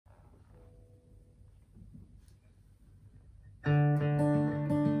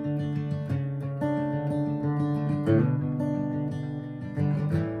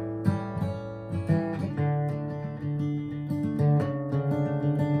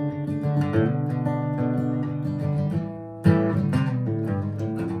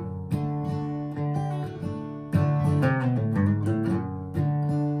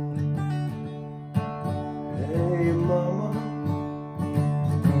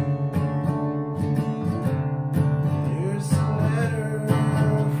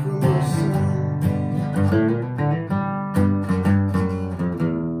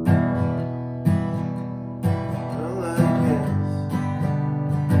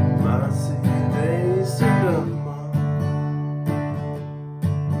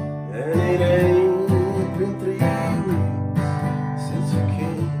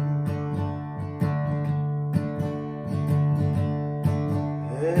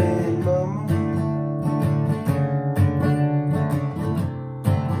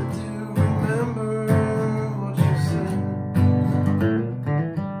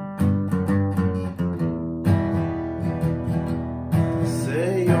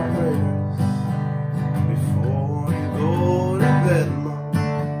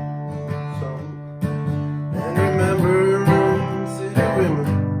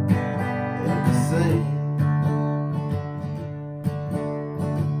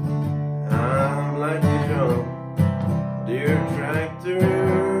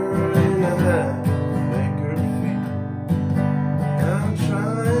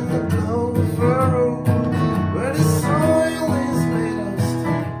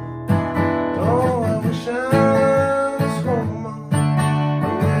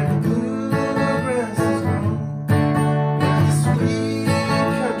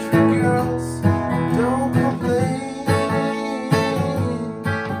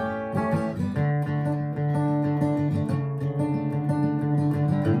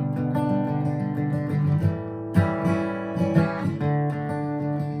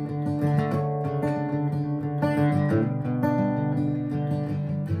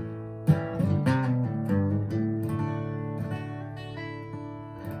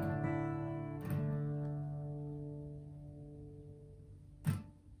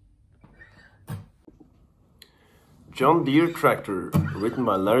John Deere tractor, written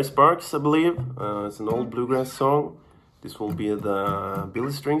by Larry Sparks, I believe. It's an old bluegrass song. This will be the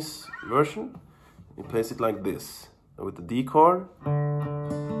Billy Strings version. He plays it like this, with the D chord,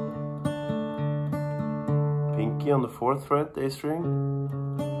 pinky on the 4th fret A string,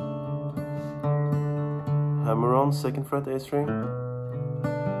 hammer on 2nd fret A string,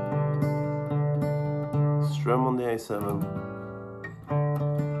 strum on the A7.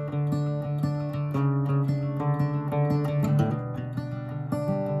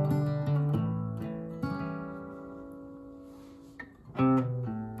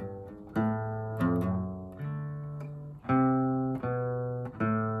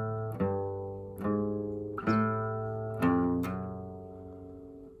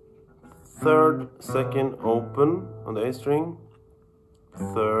 Third, second open on the A string,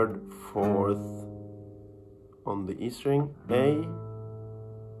 3rd, 4th on the E string, A,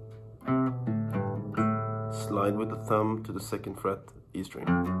 slide with the thumb to the 2nd fret E string,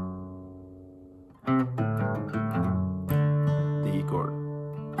 the E chord,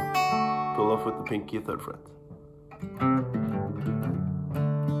 pull off with the pinky 3rd fret.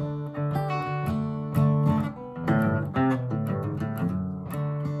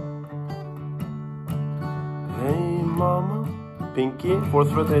 Hey mama, pinky,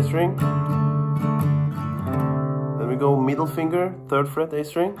 4th fret A string. Then we go middle finger, 3rd fret A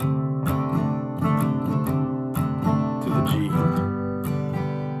string, to the G.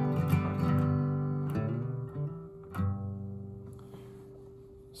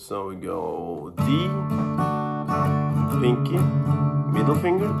 So we go D, pinky, middle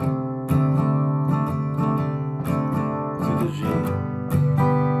finger, to the G.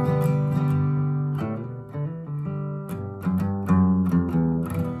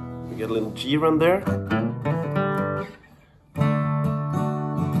 Get a little G run there.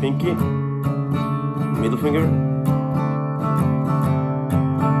 Pinky, middle finger,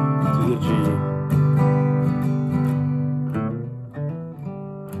 to the G.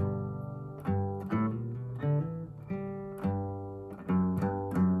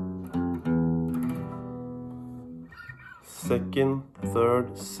 Second, 3rd,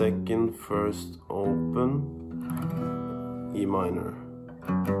 2nd, 1st open, E minor.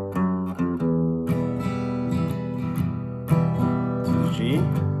 To the G,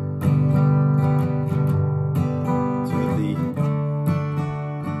 to the D,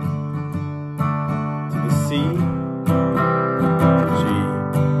 to the C, G,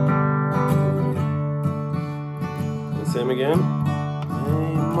 and same again. Hey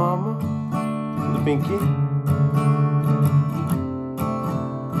mama, to the pinky,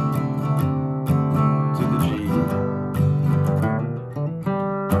 to the G.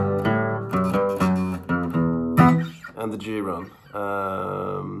 And the G run.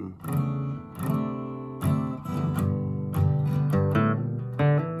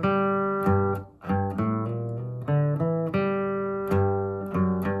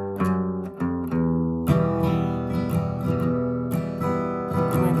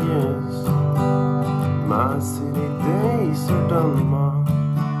 Yes, my city days are done, ma.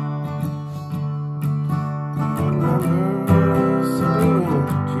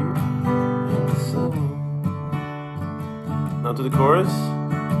 Now to the chorus.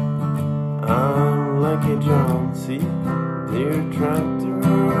 I'm like a John C. Deere tractor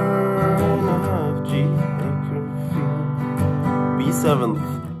and a half G acre field. B7th.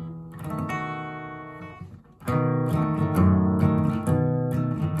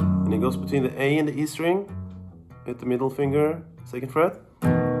 And it goes between the A and the E string. Hit the middle finger, 2nd fret.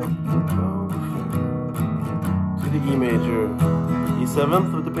 To the E major.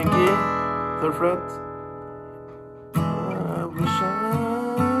 E7th with the pinky, 3rd fret.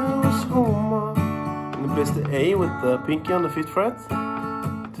 And then plays the A with the pinky on the 5th fret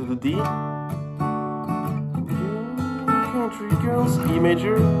to the D. Country girls, E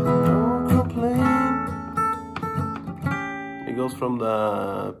major, don't complain. It goes from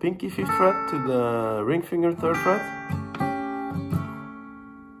the pinky 5th fret to the ring finger 3rd fret,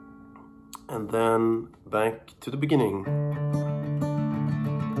 and then back to the beginning.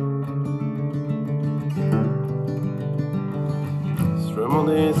 Strum on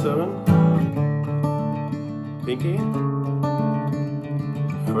the A7, pinky,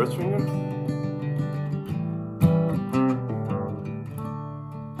 1st finger,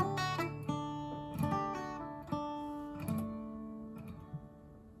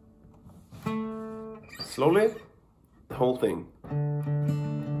 slowly, the whole thing.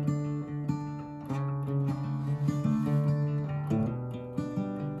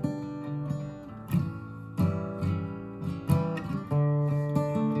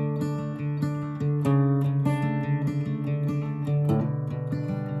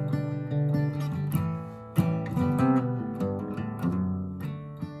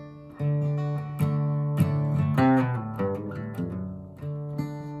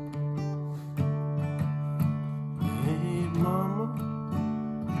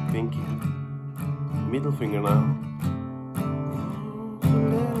 pinky, middle finger now.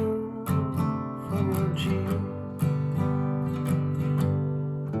 From your G.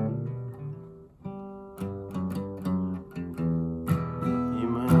 E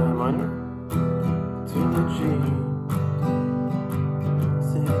minor to the G.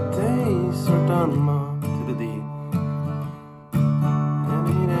 Say the days are done, ma, to the D. And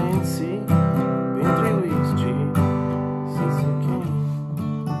it ain't C. Been 3 weeks, G, since you came.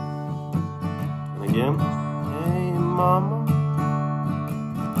 And again, hey mama,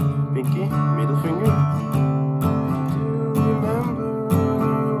 pinky, middle finger. Do you remember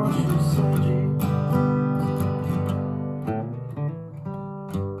what you said, G?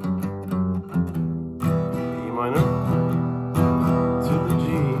 E minor to the G,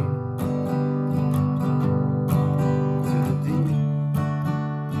 to the D,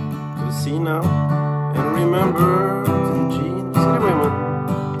 to the C now. And remember, to the G, city women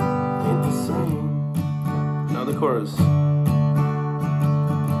ain't the same. Now the chorus.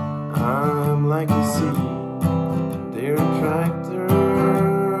 I'm like a C, Deere tractor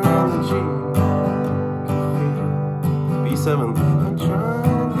on the G. B7. I'm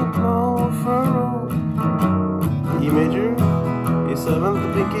trying to blow furrow. E major, A7, the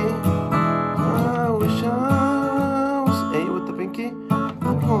pinky. I wish I was A with the pinky.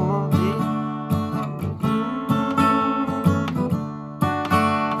 Oklahoma, D.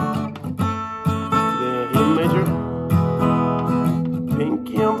 The E major,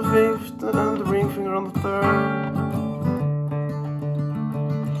 pinky on the 5th and the ring finger on the 3rd.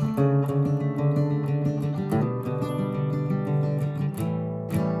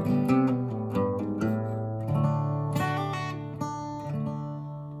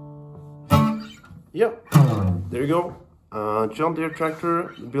 Yeah, there you go. John Deere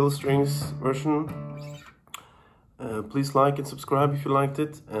tractor, the billet strings version. Please like and subscribe if you liked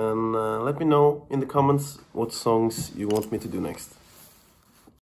it, and let me know in the comments what songs you want me to do next.